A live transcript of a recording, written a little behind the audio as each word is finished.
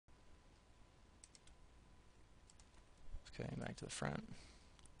Okay, back to the front.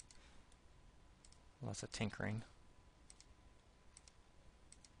 Lots of tinkering.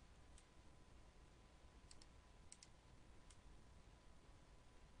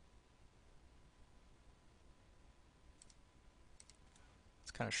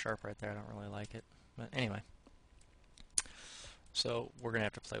 It's kind of sharp right there. I don't really like it. But anyway. So we're going to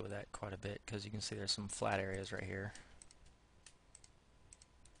have to play with that quite a bit because you can see there's some flat areas right here.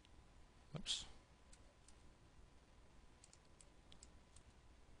 Whoops.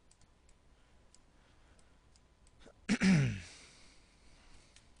 Let's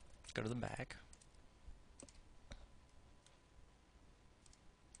go to the back.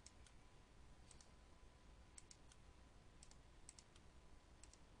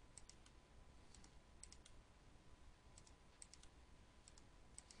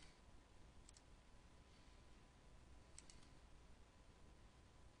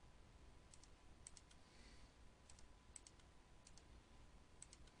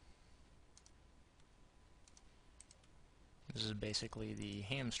 This is basically the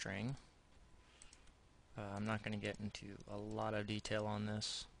hamstring. I'm not going to get into a lot of detail on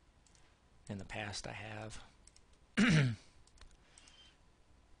this. In the past I have.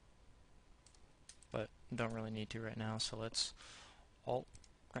 But don't really need to right now, so let's Alt,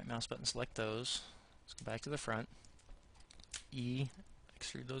 right mouse button, select those. Let's go back to the front. E,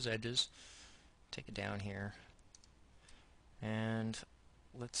 extrude those edges. Take it down here. And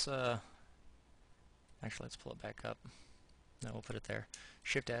let's actually let's pull it back up. No, we'll put it there.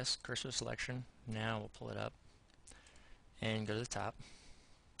 Shift S, cursor selection. Now we'll pull it up and go to the top.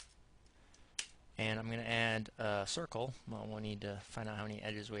 And I'm going to add a circle. Well, we'll need to find out how many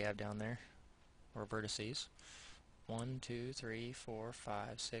edges we have down there, or vertices. 1, 2, 3, 4,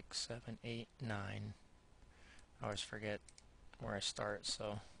 5, 6, 7, 8, 9. I always forget where I start,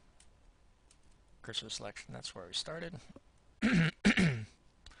 so cursor selection, that's where we started.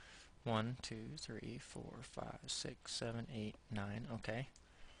 1, 2, 3, 4, 5, 6, 7, 8, 9. Okay.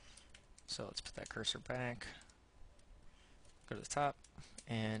 So let's put that cursor back. Go to the top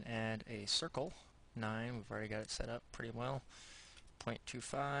and add a circle. 9. We've already got it set up pretty well.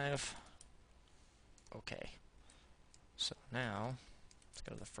 0.25. Okay. So now let's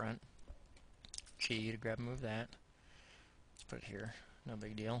go to the front. G to grab and move that. Let's put it here. No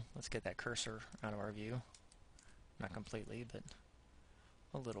big deal. Let's get that cursor out of our view. Not completely, but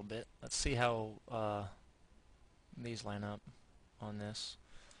a little bit. Let's see how these line up on this.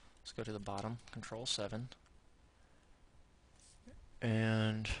 Let's go to the bottom, Control 7,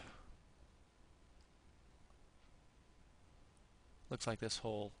 and looks like this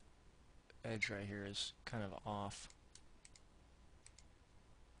whole edge right here is kind of off.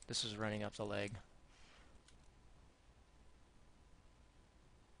 This is running up the leg.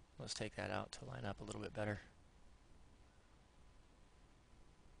 Let's take that out to line up a little bit better.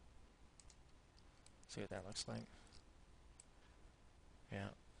 See what that looks like. Yeah,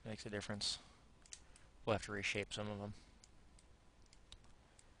 makes a difference. We'll have to reshape some of them.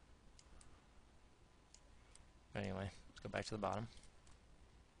 But anyway, let's go back to the bottom.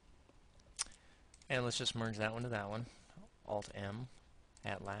 And let's just merge that one to that one. Alt-M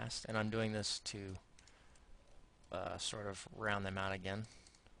at last. And I'm doing this to sort of round them out again.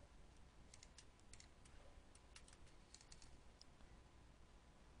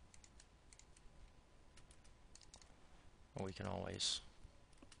 Or we can always,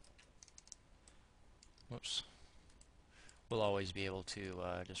 whoops, we'll always be able to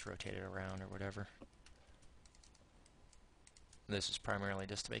just rotate it around or whatever. This is primarily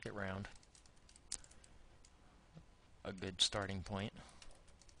just to make it round. A good starting point.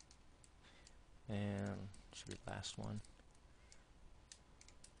 And should be the last one.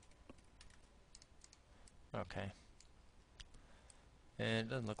 Okay. And it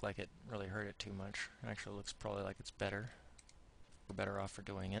doesn't look like it really hurt it too much. It actually looks probably like it's better. We're better off for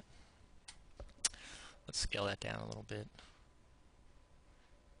doing it. Let's scale that down a little bit.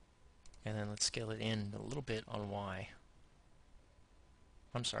 And then let's scale it in a little bit on Y.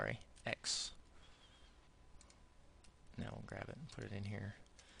 I'm sorry, X. Now we'll grab it and put it in here.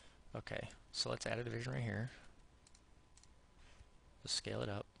 Okay, so let's add a division right here. Let's scale it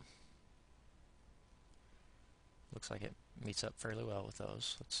up. Looks like it meets up fairly well with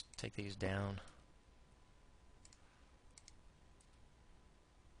those. Let's take these down.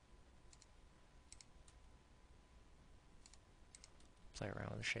 Play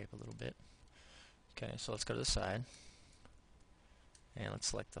around with the shape a little bit. Okay, so let's go to the side. And let's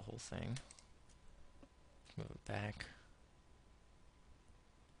select the whole thing. Move it back.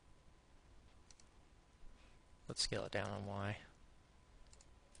 Let's scale it down on Y.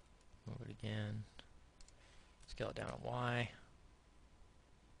 Move it again. scale it down on Y.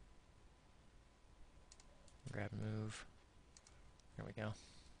 Grab and move. There we go.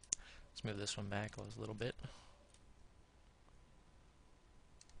 Let's move this one back a little bit.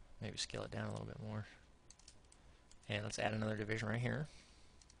 Maybe scale it down a little bit more. And let's add another division right here.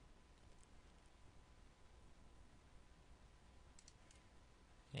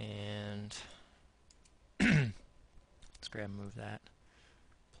 And let's grab and move that.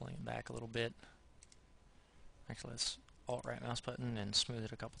 Pulling it back a little bit. Actually, let's Alt right mouse button and smooth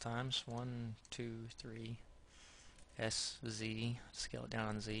it a couple times. 1, 2, 3. S, Z. Scale it down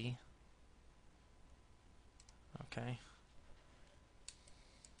on Z. Okay.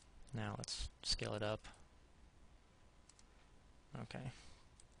 Now let's scale it up. Okay.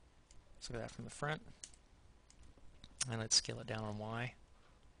 Let's look at that from the front. And let's scale it down on Y.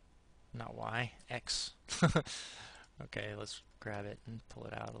 Not Y, X. Okay, let's grab it and pull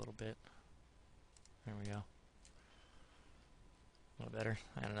it out a little bit. There we go. A little better.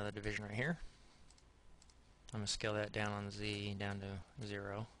 Add another division right here. I'm going to scale that down on Z down to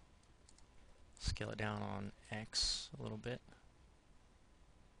 0. Scale it down on X a little bit.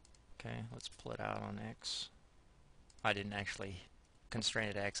 Okay, let's pull it out on X. I didn't actually constrain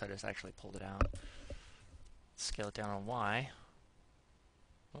it to X, I just actually pulled it out. Scale it down on Y.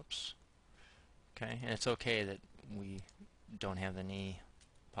 Whoops. Okay, and it's okay that we don't have the knee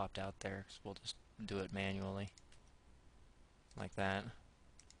popped out there, because we'll just do it manually. Like that.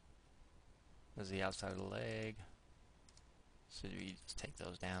 There's the outside of the leg. So we just take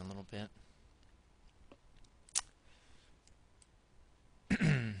those down a little bit.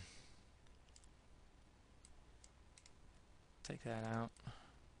 Take that out.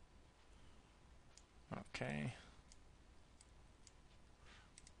 Okay.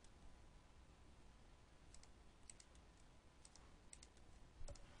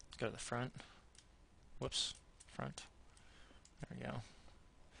 Let's go to the front. Whoops. Front. There we go.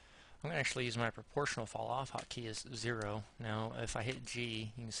 I'm going to actually use my proportional fall off hotkey as 0. Now, if I hit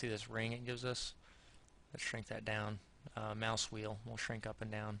G, you can see this ring it gives us. Let's shrink that down. Mouse wheel will shrink up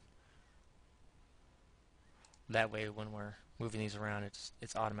and down. That way, when we're moving these around,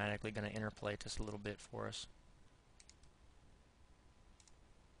 it's automatically going to interpolate just a little bit for us.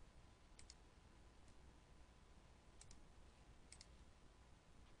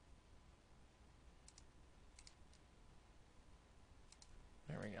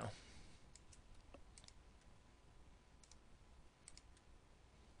 There we go.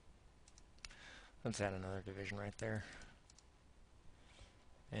 Let's add another division right there.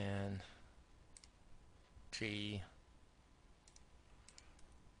 And G.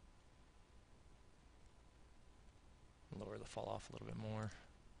 Lower the fall off a little bit more.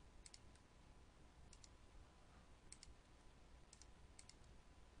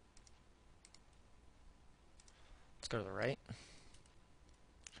 Let's go to the right.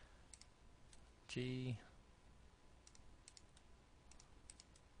 G.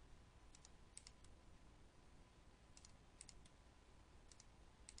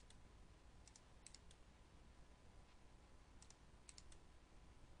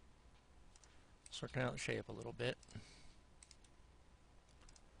 Working out the shape a little bit.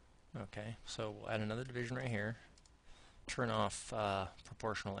 Okay, so we'll add another division right here. Turn off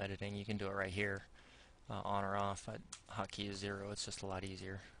proportional editing. You can do it right here, on or off. Hotkey is 0. It's just a lot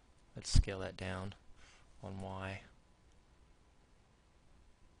easier. Let's scale that down on Y.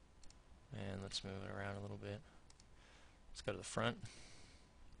 And let's move it around a little bit. Let's go to the front.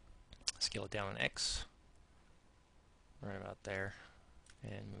 Scale it down on X. Right about there.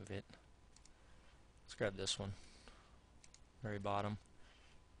 And move it. Let's grab this one, very bottom.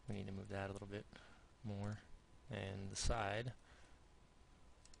 We need to move that a little bit more. And the side,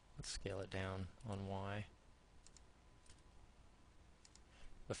 let's scale it down on Y.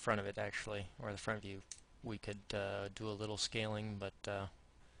 The front of it actually, or the front view, we could do a little scaling, but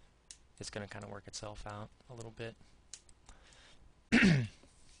it's going to kind of work itself out a little bit.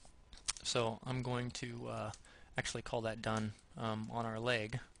 So I'm going to actually call that done on our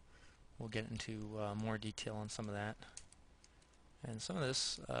leg. We'll get into more detail on some of that. And some of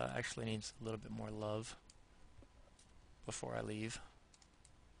this actually needs a little bit more love before I leave.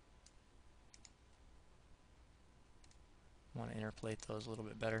 I want to interpolate those a little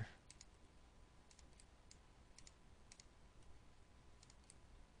bit better.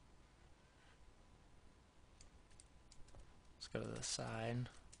 Let's go to the side,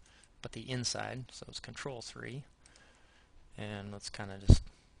 but the inside, so it's Control 3. And let's kind of just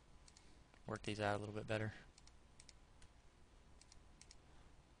work these out a little bit better.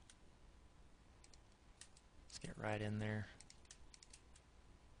 Let's get right in there.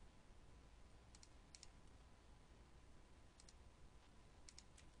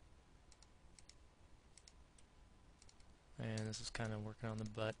 this is kind of working on the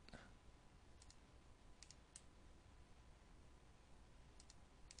butt.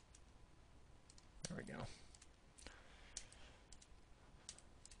 There we go.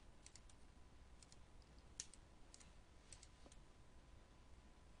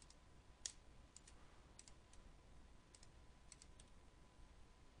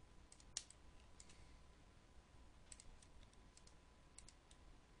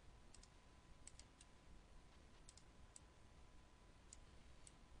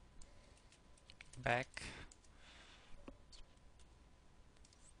 Back.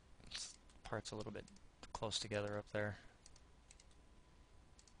 Parts a little bit close together up there.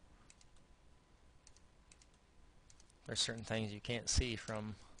 There's certain things you can't see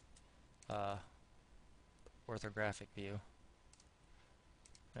from orthographic view,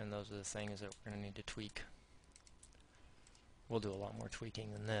 and those are the things that we're going to need to tweak. We'll do a lot more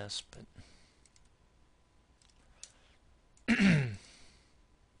tweaking than this, but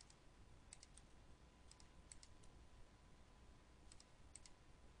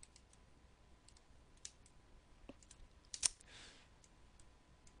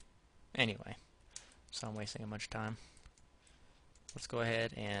anyway, so I'm wasting much time. Let's go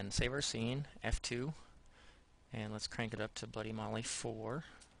ahead and save our scene, F2, and let's crank it up to Bloody Molly 4.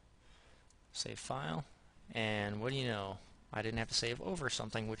 Save file, and what do you know? I didn't have to save over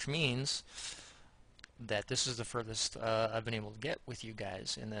something, which means that this is the furthest I've been able to get with you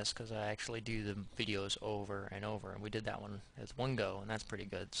guys in this, because I actually do the videos over and over, and we did that one as one go, and that's pretty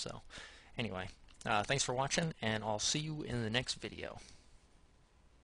good. So anyway, thanks for watching, and I'll see you in the next video.